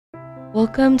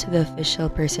Welcome to the Official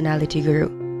Personality Guru.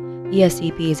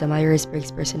 ESTP is a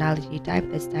Myers-Briggs personality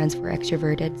type that stands for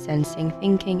extroverted, sensing,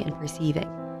 thinking, and perceiving,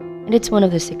 and it's one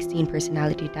of the 16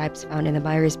 personality types found in the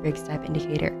Myers-Briggs Type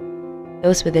Indicator.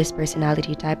 Those with this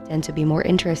personality type tend to be more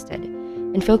interested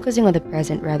in focusing on the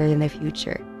present rather than the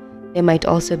future. They might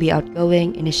also be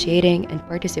outgoing, initiating, and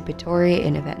participatory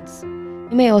in events.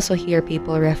 You may also hear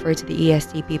people refer to the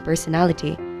ESTP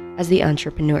personality as the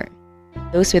entrepreneur.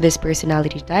 Those with this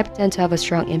personality type tend to have a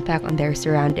strong impact on their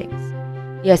surroundings.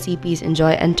 ESTPs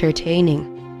enjoy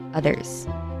entertaining others,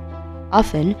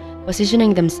 often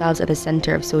positioning themselves at the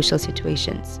center of social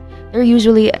situations. They're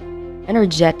usually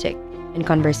energetic in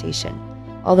conversation,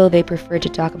 although they prefer to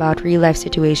talk about real-life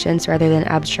situations rather than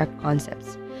abstract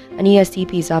concepts. An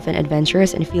ESTP is often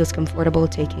adventurous and feels comfortable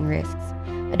taking risks.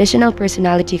 Additional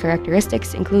personality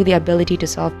characteristics include the ability to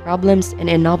solve problems in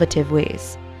innovative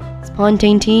ways,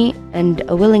 spontaneity, and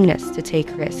a willingness to take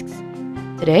risks.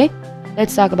 Today,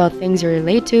 let's talk about things you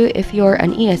relate to if you're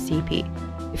an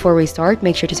ESTP. Before we start,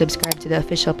 make sure to subscribe to the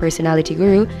Official Personality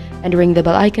Guru and ring the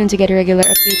bell icon to get regular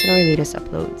updates on our latest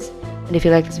uploads. And if you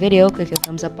like this video, click the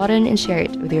thumbs up button and share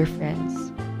it with your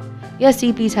friends.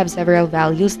 ESTPs have several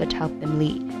values that help them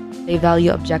lead. They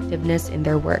value objectiveness in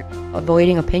their work,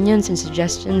 avoiding opinions and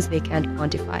suggestions they can't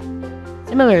quantify.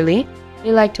 Similarly,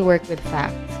 they like to work with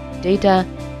facts, data,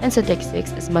 and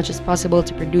statistics as much as possible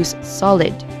to produce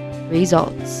solid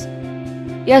results.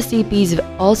 ESTPs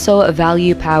also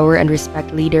value power and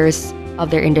respect leaders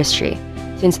of their industry.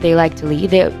 Since they like to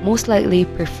lead, they most likely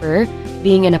prefer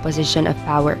being in a position of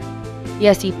power.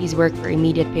 ESTPs work for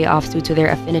immediate payoffs due to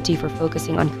their affinity for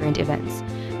focusing on current events.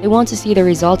 They want to see the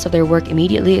results of their work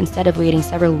immediately instead of waiting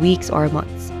several weeks or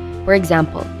months. For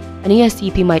example, an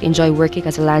ESTP might enjoy working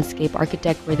as a landscape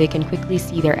architect where they can quickly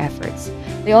see their efforts.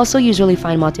 They also usually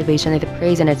find motivation in the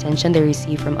praise and attention they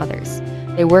receive from others.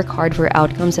 They work hard for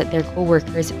outcomes that their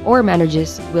co-workers or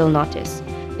managers will notice.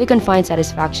 They can find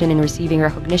satisfaction in receiving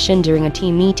recognition during a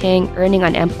team meeting, earning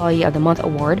an Employee of the Month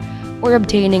award, or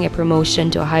obtaining a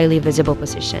promotion to a highly visible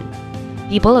position.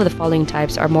 People of the following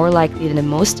types are more likely than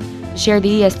most to share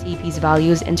the ESTP's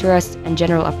values, interests, and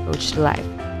general approach to life.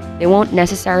 They won't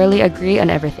necessarily agree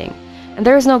on everything, and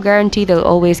there is no guarantee they'll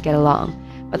always get along,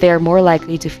 but they are more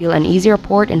likely to feel an easy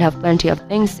rapport and have plenty of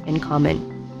things in common.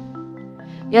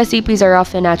 ESTPs are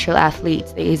often natural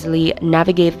athletes. They easily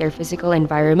navigate their physical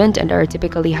environment and are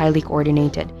typically highly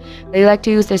coordinated. They like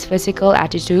to use this physical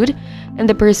attitude in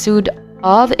the pursuit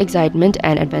of excitement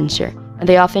and adventure, and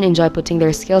they often enjoy putting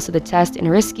their skills to the test in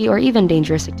risky or even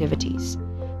dangerous activities.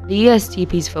 The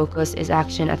ESTP's focus is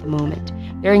action at the moment.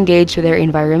 They're engaged with their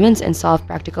environments and solve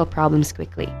practical problems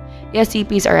quickly.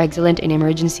 ESTPs are excellent in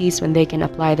emergencies when they can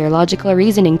apply their logical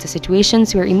reasoning to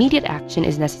situations where immediate action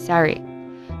is necessary.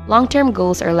 Long-term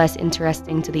goals are less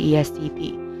interesting to the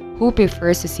ESTP, who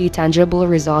prefers to see tangible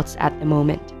results at the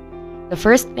moment. The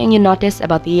first thing you notice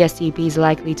about the ESTP is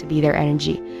likely to be their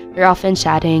energy. They're often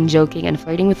chatting, joking, and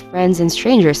flirting with friends and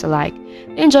strangers alike.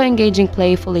 They enjoy engaging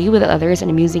playfully with others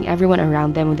and amusing everyone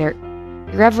around them with their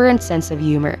irreverent sense of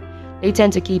humor. They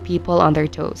tend to keep people on their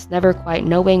toes, never quite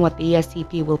knowing what the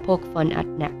ESTP will poke fun at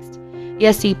next.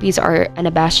 ESTPs are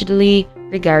unabashedly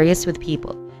gregarious with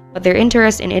people, but their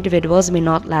interest in individuals may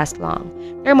not last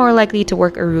long. They're more likely to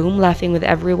work a room laughing with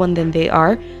everyone than they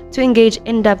are to engage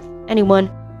in-depth any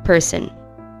one person.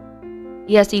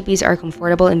 ESTPs are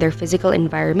comfortable in their physical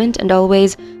environment and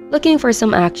always looking for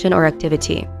some action or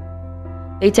activity.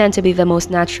 They tend to be the most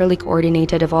naturally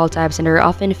coordinated of all types and are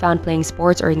often found playing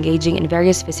sports or engaging in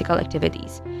various physical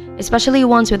activities, especially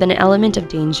ones with an element of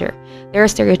danger. They are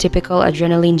stereotypical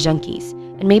adrenaline junkies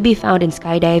and may be found in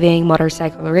skydiving,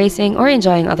 motorcycle racing, or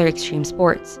enjoying other extreme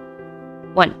sports.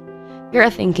 1. You're a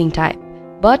thinking type,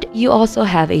 but you also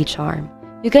have a charm.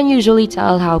 You can usually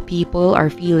tell how people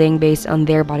are feeling based on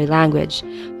their body language.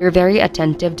 You're very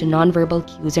attentive to nonverbal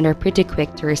cues and are pretty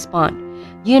quick to respond.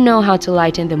 You know how to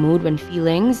lighten the mood when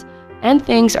feelings and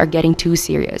things are getting too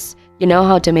serious. You know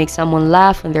how to make someone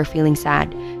laugh when they're feeling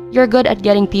sad. You're good at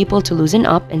getting people to loosen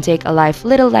up and take a life a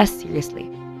little less seriously.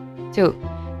 2.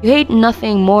 You hate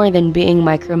nothing more than being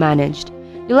micromanaged.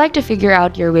 You like to figure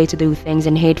out your way to do things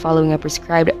and hate following a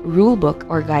prescribed rulebook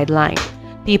or guideline.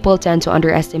 People tend to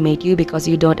underestimate you because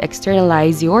you don't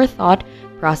externalize your thought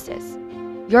process.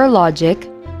 Your logic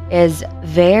is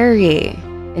very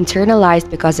internalized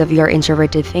because of your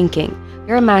introverted thinking.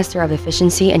 You're a master of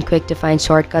efficiency and quick to find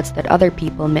shortcuts that other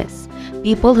people miss.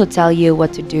 People who tell you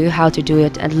what to do, how to do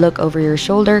it, and look over your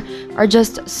shoulder are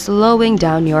just slowing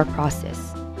down your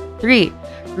process. 3.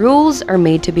 Rules are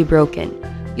made to be broken.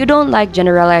 You don't like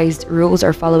generalized rules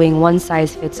or following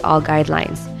one-size-fits-all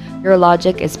guidelines. Your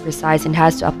logic is precise and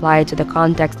has to apply to the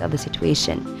context of the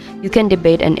situation. You can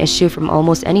debate an issue from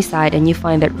almost any side and you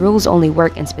find that rules only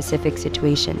work in specific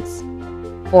situations.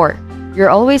 4. You're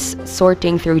always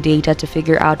sorting through data to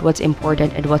figure out what's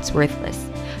important and what's worthless.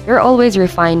 You're always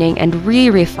refining and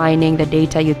re-refining the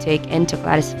data you take in to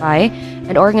classify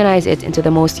and organize it into the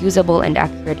most usable and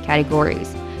accurate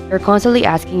categories. You're constantly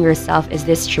asking yourself, is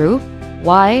this true?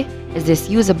 Why? Is this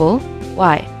usable?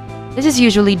 Why? This is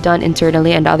usually done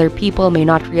internally and other people may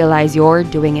not realize you're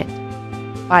doing it.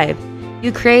 5.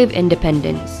 You crave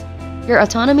independence. Your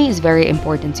autonomy is very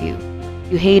important to you.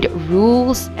 You hate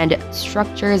rules and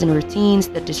structures and routines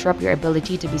that disrupt your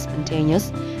ability to be spontaneous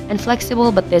and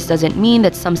flexible, but this doesn't mean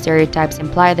that some stereotypes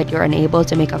imply that you're unable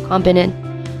to make a competent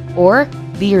or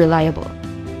be reliable.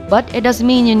 But it does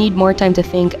mean you need more time to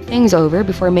think things over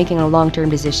before making a long-term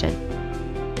decision.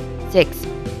 6.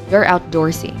 You're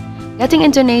outdoorsy. Getting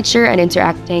into nature and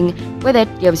interacting with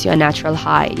it gives you a natural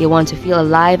high. You want to feel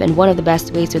alive, and one of the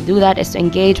best ways to do that is to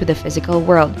engage with the physical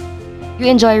world. You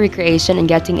enjoy recreation and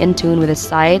getting in tune with the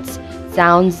sights,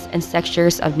 sounds, and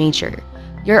textures of nature.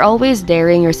 You're always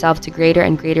daring yourself to greater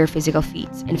and greater physical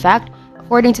feats. In fact,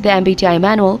 according to the Mbti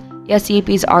manual,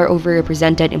 ESTPs are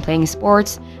overrepresented in playing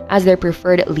sports as their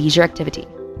preferred leisure activity.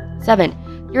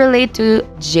 7. You're related to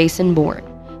Jason Bourne.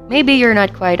 Maybe you're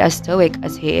not quite as stoic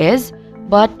as he is,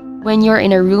 but when you're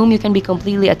in a room, you can be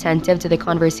completely attentive to the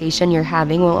conversation you're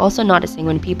having while also noticing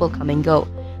when people come and go,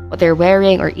 what they're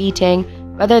wearing or eating,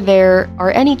 whether there are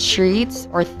any treats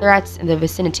or threats in the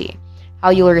vicinity.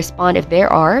 How you'll respond if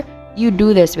there are, you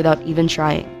do this without even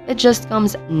trying. It just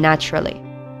comes naturally.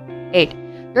 8.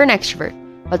 You're an extrovert,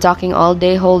 but talking all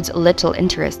day holds little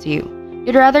interest to you.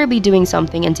 You'd rather be doing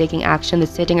something and taking action than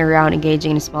sitting around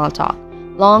engaging in small talk.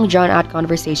 Long, drawn-out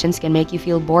conversations can make you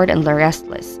feel bored and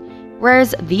restless.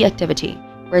 Where's the activity?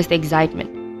 Where's the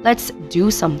excitement? Let's do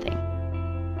something.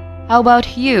 How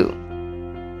about you?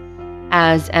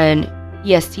 As an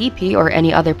ESTP or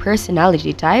any other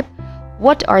personality type,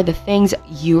 what are the things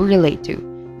you relate to?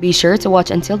 Be sure to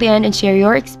watch until the end and share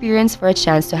your experience for a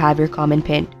chance to have your comment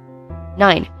pinned.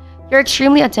 9. You're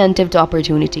extremely attentive to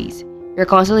opportunities. You're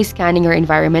constantly scanning your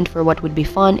environment for what would be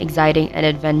fun, exciting, and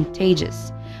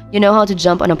advantageous. You know how to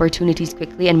jump on opportunities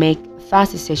quickly and make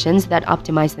fast decisions that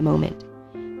optimize the moment.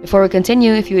 Before we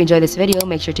continue, if you enjoyed this video,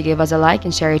 make sure to give us a like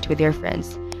and share it with your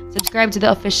friends. Subscribe to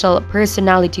the Official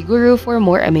Personality Guru for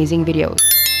more amazing videos.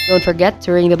 Don't forget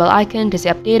to ring the bell icon to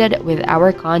stay updated with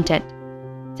our content.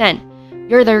 10.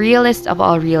 You're the realist of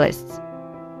all realists.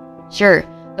 Sure,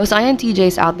 those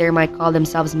INTJs out there might call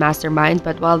themselves masterminds,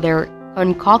 but while they're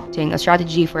concocting a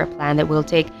strategy for a plan that will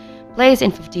take place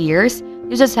in 50 years,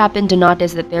 you just happen to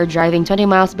notice that they're driving 20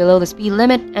 miles below the speed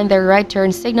limit and their right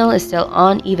turn signal is still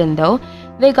on even though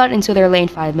they got into their lane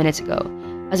 5 minutes ago.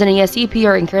 As an ESTP,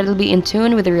 you're incredibly in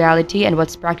tune with the reality and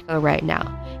what's practical right now.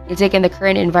 You take in the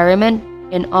current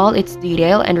environment in all its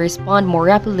detail and respond more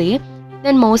rapidly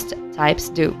than most types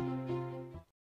do.